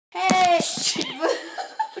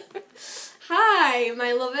Hi,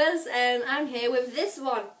 my lovers, and I'm here with this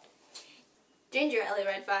one,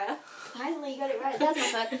 GingerEllieRedFire. Finally, you got it right.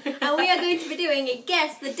 That's not bad. And we are going to be doing a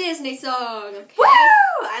Guess the Disney Song. Okay? Woo!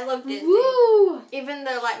 I love Disney. Woo! Even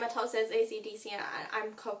though like my top says AC/DC,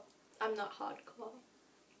 I'm not hardcore.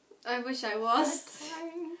 I wish I was.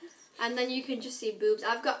 And then you can just see boobs.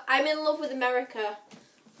 I'm in love with America.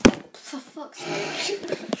 For fuck's sake.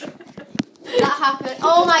 That happened.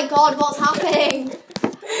 Oh my god, what's happening?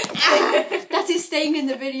 That is staying in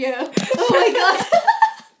the video. Oh my god.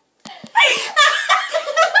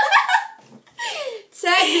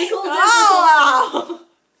 Technical difficulties. Oh!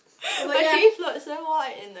 But My yeah, teeth look so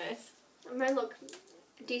white in this. mine look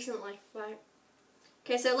decently right.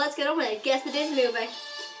 Okay, so let's get on with it. Guess the Disney movie.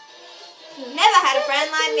 Never had a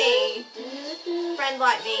friend like me. Friend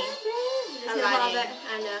like me. This is part of it,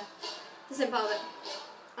 and this is part of it.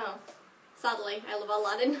 Oh. Sadly, I love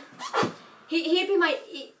Aladdin.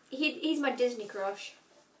 He's my Disney crush.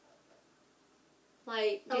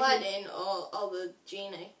 Like Disney. Aladdin or the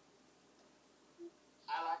genie.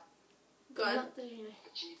 Go on. Not the genie.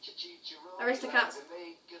 Aristocats.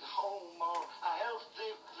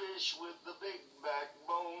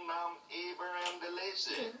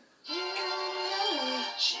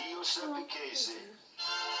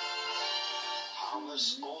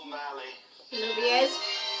 Thomas O'Malley. Movie is.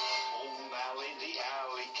 O'Malley the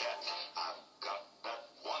alley cat. I've got that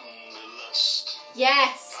wanderlust.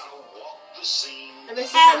 Yes. Gotta walk the scene.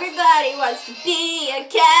 Aristocats. Everybody wants to be a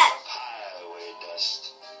cat. Of highway dust.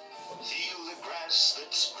 Feel the grass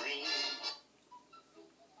that's green.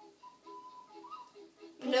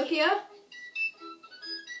 Pinocchio.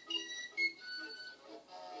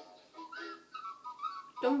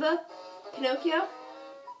 Dumbo. Pinocchio.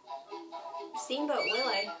 Steamboat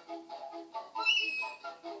Willie.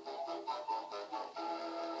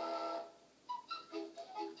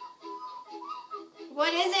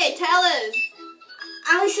 What is it? Tell us.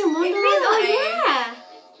 Alice in Wonderland. Really? Oh yeah.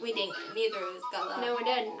 We didn't. Neither of us got that. No, we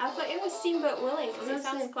didn't. I thought it was Steamboat Willie because it That's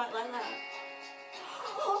sounds it. quite like that.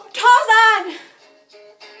 Tarzan!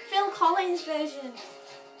 Phil Collins version.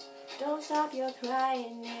 Don't stop your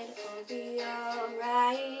crying, it'll be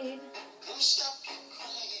alright. Don't stop your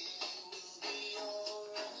crying, it'll be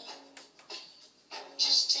alright.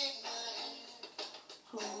 Just take my hand,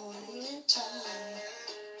 Hold it tight. tight.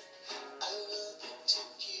 I will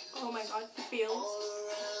protect you Oh my god, the feels. all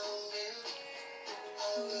around me. I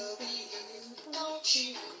will be here. Don't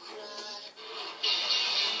you cry.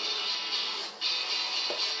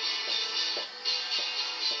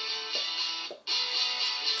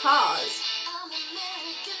 Cars.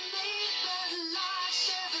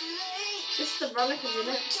 This is the Veronica's in it.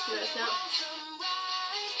 No, it's not.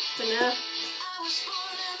 Dunno.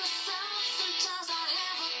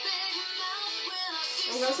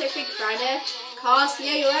 I'm gonna say Freaky Friday. Cars.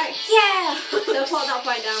 Yeah, you're right. Yeah! So put that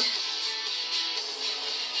point down.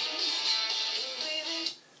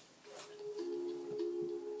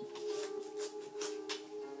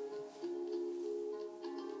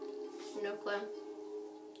 No clue.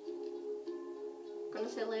 I'm gonna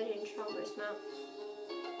say Lady in Strawberry Smell.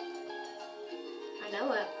 I know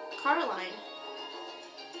it. Caroline.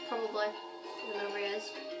 Probably. The movie is.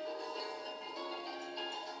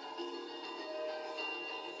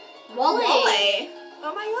 Wally!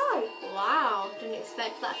 Oh my god. Wow, didn't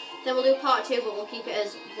expect that. Then we'll do part 2, but we'll keep it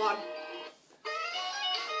as 1.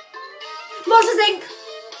 Monsters Inc!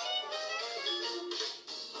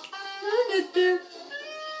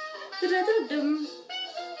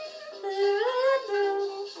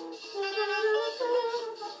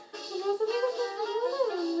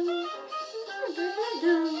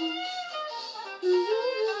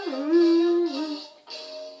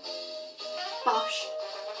 Bosh.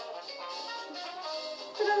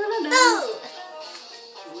 No!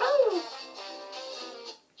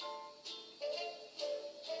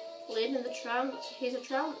 Lady and the Tramp. He's a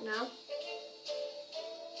tramp now.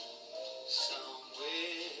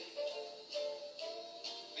 Somewhere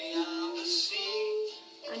beyond the sea.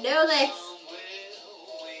 I know this. Somewhere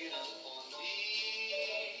waiting for me.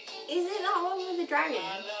 Is it that one with the dragon? My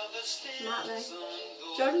lover still Might be. sun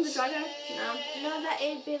goes Jordan the Dragon? No. No, that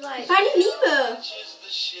it'd be like... Finding Nemo! just the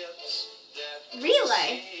ships that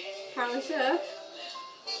Really? Apparently so.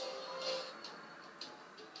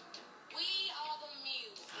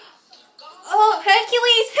 Oh,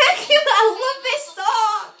 Hercules! Hercules! I love this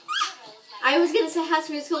song! I was gonna say High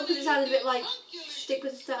School Musical because it sounded a bit like Stick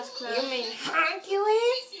with the Status Quo. You mean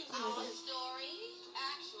Hercules?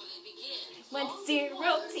 Went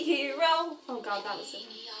 0 to hero. Oh god, that was it.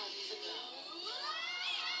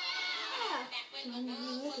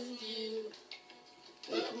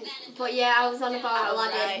 But yeah, I was on about Oh,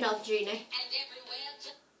 Aladdin, right. not the genie.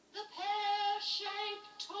 The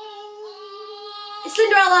pear-shaped toe. It's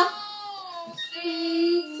Cinderella.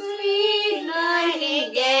 Sing, sweet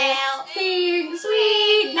nightingale. Sing,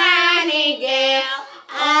 sweet nightingale.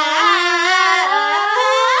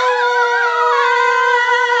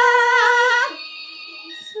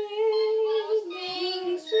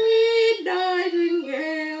 Sweet, Sweet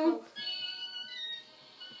nightingale.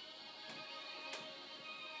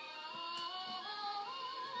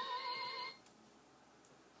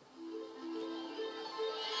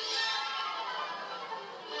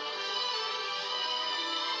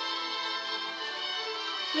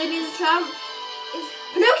 Lady and the Tramp.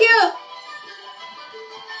 Pinocchio.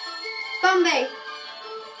 Bombay.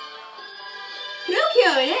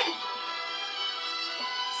 Pinocchio, in it?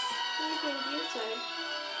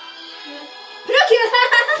 Pinocchio.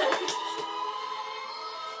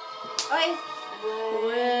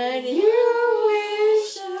 When you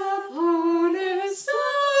wish upon a star.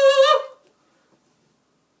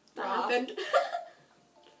 That happened.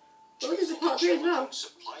 Oh, there's a part 3 as well.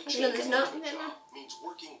 Supply No, chain there's not. job means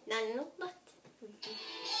working. No, but.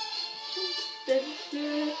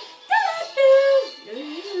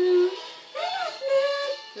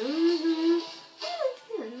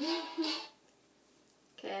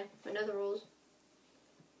 Okay, I know the rules.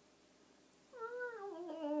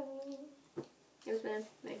 It was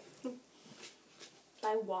me.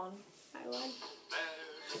 By one. I won.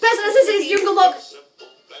 Best necessities, Jungle Book. Simple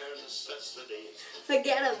bare necessities.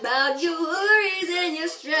 Forget about your worries and your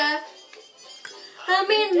strife. I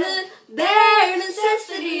mean the bare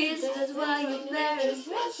necessities. That's why you bare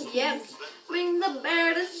necessities. Yep. Bring the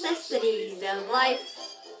bare necessities of life.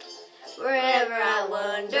 Wherever I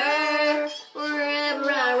wander,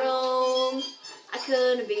 wherever I roam, I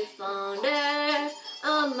couldn't be fonder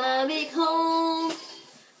of my big home.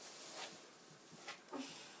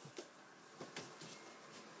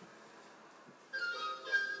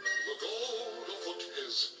 The gold of what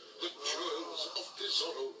is, the jewels of the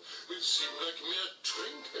sorrow, will seem like mere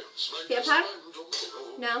trinkets like Peter this Pan? time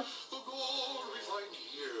tomorrow. No. The gold we find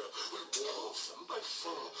here will dwarf them by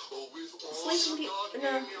far, or with all Sleeping the Beauty. God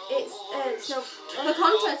No, in your it's voice. no. The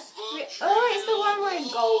contest. Oh, it's the one wearing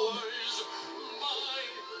gold. Boys, my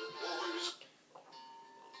boys.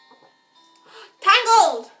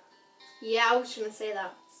 Tangled. Yeah, I was just gonna say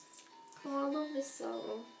that. Oh, I love this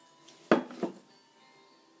song.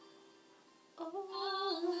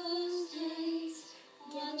 All those days,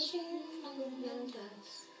 watching from the windows.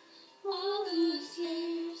 All those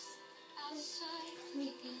years, outside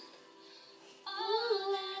weekend.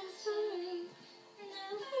 All that time,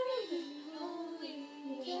 never even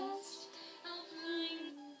knowing just how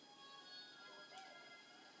blind.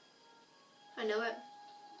 I know it.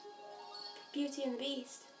 Beauty and the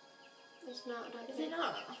Beast. It's not. I don't Is think. it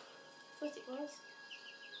not? I thought it was.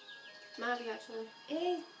 Might be actually.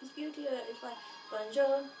 It's Beauty. It's like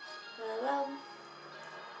bonjour, hello.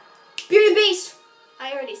 Beauty and the Beast.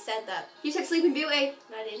 I already said that. You said Sleeping Beauty.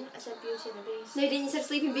 No, I didn't. I said Beauty and the Beast. No, you didn't. You said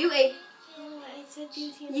Sleeping Beauty. No, I said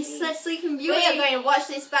Beauty and You the Beast. said Sleeping Beauty. We are going to watch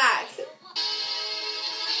this back.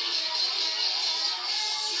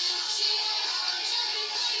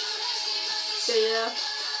 Yeah.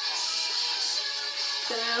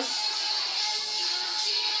 Yeah.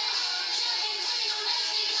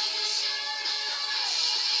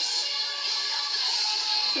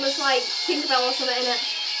 So much like Tinkerbell or something in it.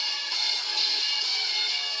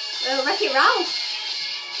 Wreck-It Ralph.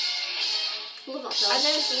 Love that film. I've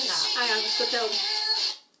never seen that. I have, it's a good film.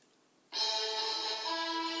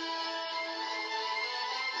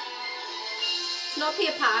 It's not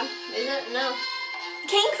Peter Pan, is it? No.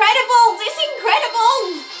 Incredibles! It's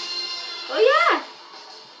Incredibles! Oh yeah!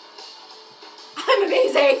 I'm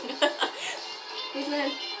amazing! Who's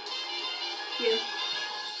in? You.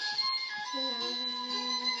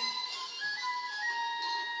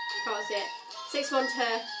 Can't see it.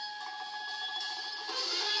 612.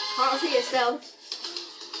 Can't see it still.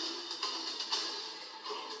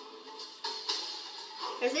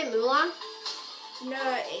 Is it Mulan? No,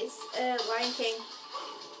 it's Lion King.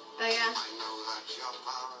 Oh yeah. I know that your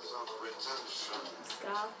powers of redemption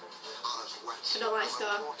Scar. are as wet. I don't like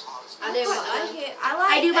Scar. waters. I do I like like them. it. I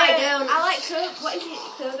like. I do, but I don't. I like what is it?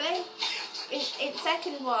 Kirby. In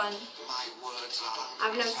second one. My words are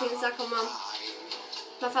I've never seen the second one.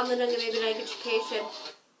 My family don't give me a good education.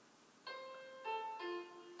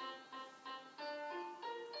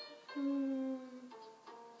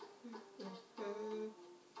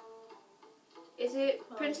 Is it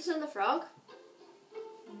Princess and the Frog?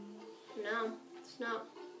 No, it's not.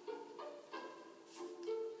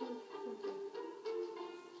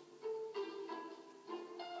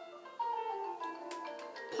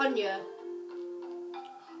 Ponyo.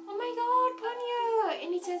 Oh my god, Ponyo!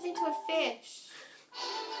 And he turns into a fish.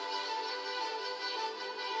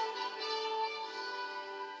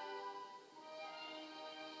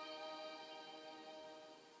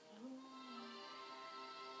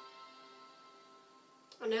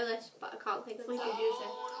 I know this, but I can't think of it. Sleeping Beauty.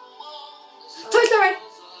 Toy Story!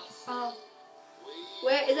 Oh.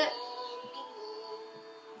 Where is it?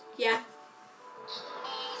 Yeah.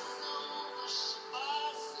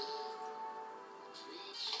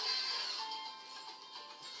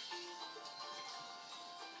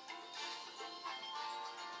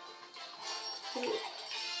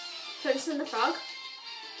 Princess and the Frog.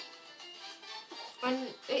 And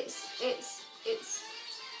it's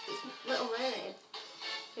Little Mermaid.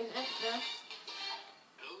 Isn't it? No.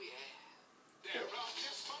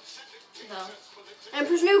 No.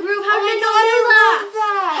 Emperor's New Groove. How Oh did I my not God, know I that? love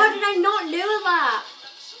that. How did I not know that?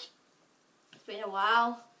 It's been a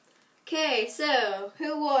while. Okay, so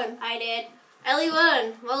who won? I did. Ellie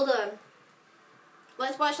won. Well done.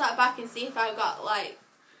 Let's watch that back and see if I got like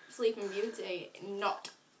Sleeping Beauty, not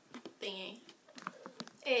thingy.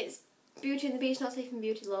 It's Beauty and the Beast, not Sleeping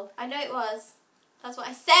Beauty, love. I know it was. That's what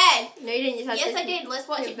I said. No, you didn't. You said Yes, I did. Let's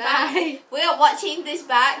watch Okay, it back. bye. We are watching this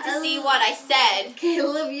back to see what I said. Okay,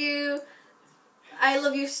 love you. I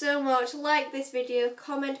love you so much. Like this video,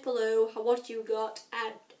 comment below what you got,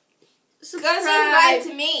 and Go subscribe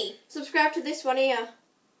to me. Subscribe to this one here.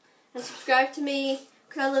 And subscribe to me,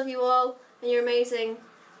 because I love you all, and you're amazing,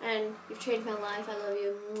 and you've changed my life. I love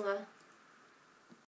you. Mwah.